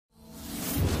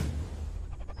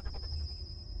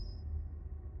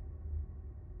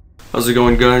How's it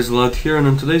going, guys? Vlad here, and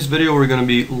in today's video we're going to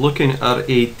be looking at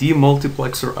a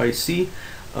demultiplexer IC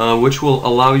which will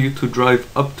allow you to drive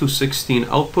up to 16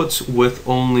 outputs with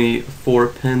only 4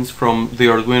 pins from the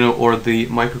Arduino or the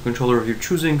microcontroller of your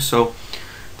choosing. So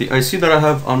the IC that I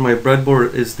have on my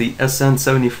breadboard is the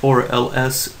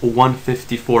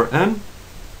SN74LS154N,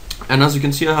 and as you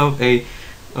can see I have a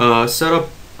setup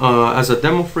as a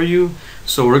demo for you.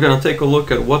 So we're going to take a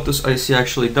look at what this IC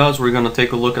actually does. We're going to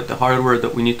take a look at the hardware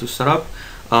that we need to set up.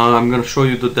 I'm going to show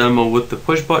you the demo with the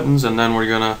push buttons, and then we're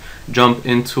going to jump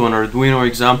into an Arduino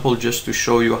example just to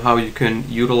show you how you can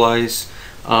utilize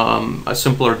a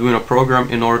simple Arduino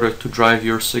program in order to drive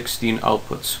your 16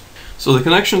 outputs. So the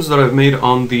connections that I've made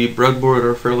on the breadboard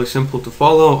are fairly simple to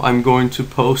follow. I'm going to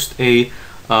post a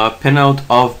pinout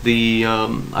of the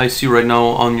IC right now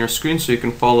on your screen so you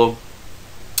can follow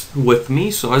with me.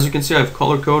 So as you can see, I've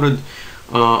color coded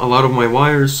a lot of my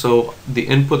wires. So the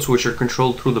inputs, which are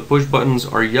controlled through the push buttons,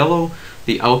 are yellow.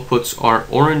 The outputs are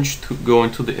orange,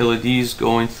 going to the LEDs,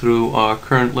 going through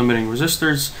current limiting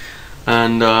resistors.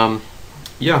 And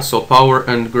yeah, so power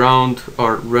and ground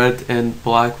are red and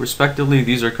black respectively.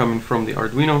 These are coming from the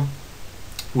Arduino,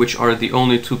 which are the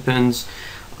only 2 pins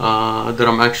that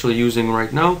I'm actually using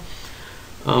right now.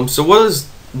 So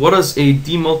what does a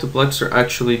demultiplexer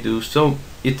actually do? So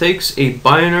it takes a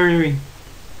binary,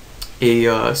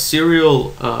 a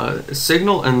serial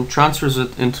signal, and transfers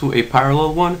it into a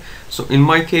parallel one. So in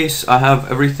my case, I have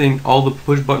everything, all the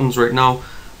push buttons right now,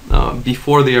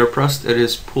 before they are pressed, it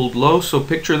is pulled low. So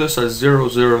picture this as 0,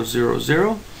 0, 0,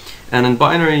 0, and in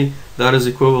binary that is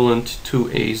equivalent to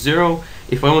a 0.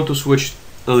 If I want to switch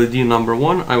LED number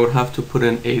 1, I would have to put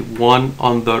in a 1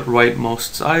 on the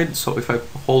rightmost side. So if I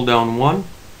hold down 1,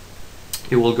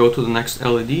 it will go to the next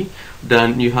LED.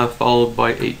 Then you have followed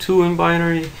by a 2 in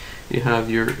binary, you have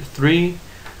your 3,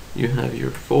 you have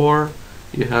your 4,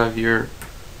 you have your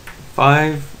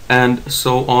 5, and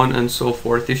so on and so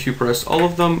forth. If you press all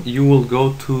of them, you will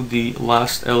go to the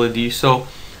last LED. So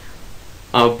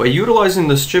by utilizing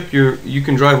this chip, you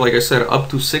can drive, like I said, up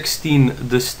to 16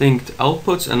 distinct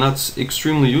outputs, and that's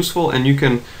extremely useful. And you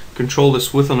can control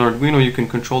this with an Arduino, you can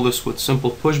control this with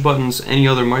simple push buttons, any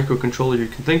other microcontroller you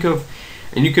can think of,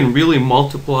 and you can really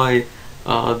multiply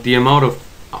the amount of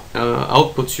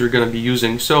outputs you're going to be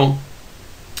using. So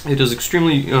it is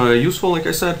extremely useful, like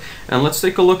I said. And let's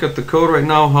take a look at the code right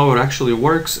now, how it actually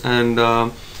works, and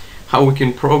how we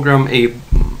can program a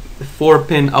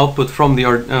 4-pin output from the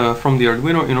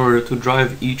Arduino in order to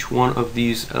drive each one of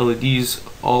these LEDs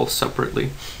all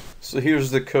separately. So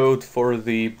here's the code for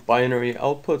the binary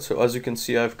output. So as you can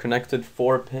see, I've connected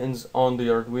 4 pins on the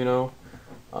Arduino,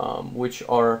 which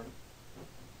are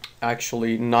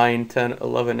actually 9, 10,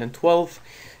 11, and 12.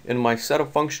 In my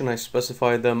setup function, I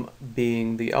specify them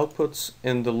being the outputs.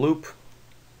 In the loop,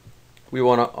 we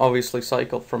want to obviously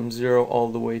cycle from 0 all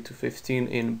the way to 15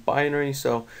 in binary.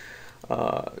 So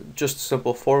just a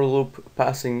simple for loop,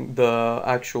 passing the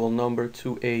actual number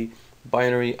to a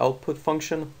binary output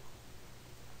function,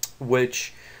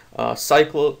 which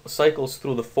cycles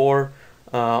through the 4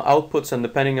 outputs, and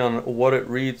depending on what it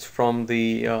reads from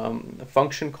the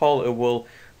function call, it will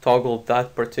toggle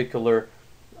that particular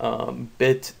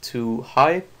bit to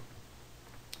high.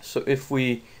 So if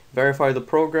we verify the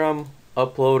program,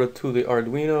 upload it to the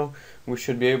Arduino, we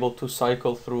should be able to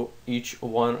cycle through each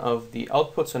one of the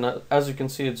outputs, and as you can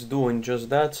see, it's doing just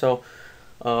that. So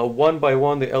one by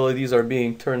one the LEDs are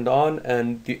being turned on,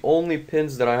 and the only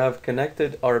pins that I have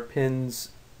connected are pins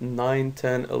 9,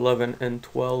 10, 11, and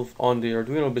 12 on the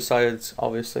Arduino, besides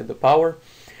obviously the power.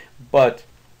 But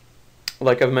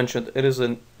like I've mentioned, it is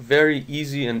a very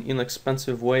easy and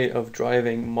inexpensive way of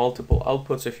driving multiple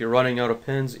outputs. If you're running out of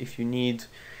pins, if you need,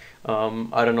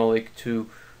 I don't know, like to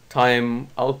time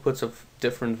outputs of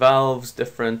different valves,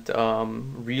 different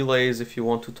relays, if you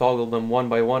want to toggle them one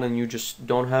by one and you just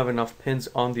don't have enough pins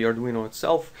on the Arduino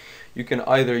itself, you can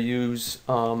either use,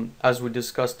 as we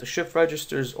discussed, the shift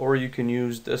registers, or you can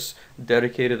use this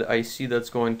dedicated IC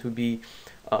that's going to be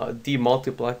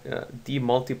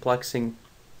demultiplexing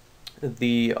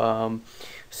the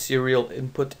serial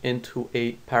input into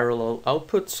a parallel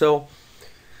output. So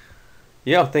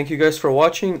yeah, thank you guys for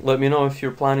watching. Let me know if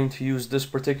you're planning to use this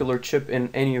particular chip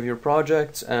in any of your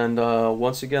projects, and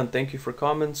once again, thank you for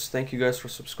comments, thank you guys for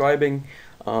subscribing.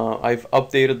 I've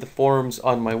updated the forums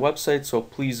on my website, so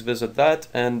please visit that,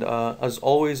 and as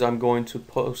always, I'm going to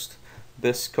post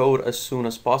this code as soon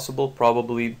as possible,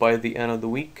 probably by the end of the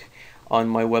week, on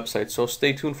my website. So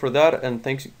stay tuned for that, and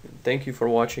thank you for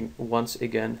watching once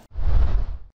again.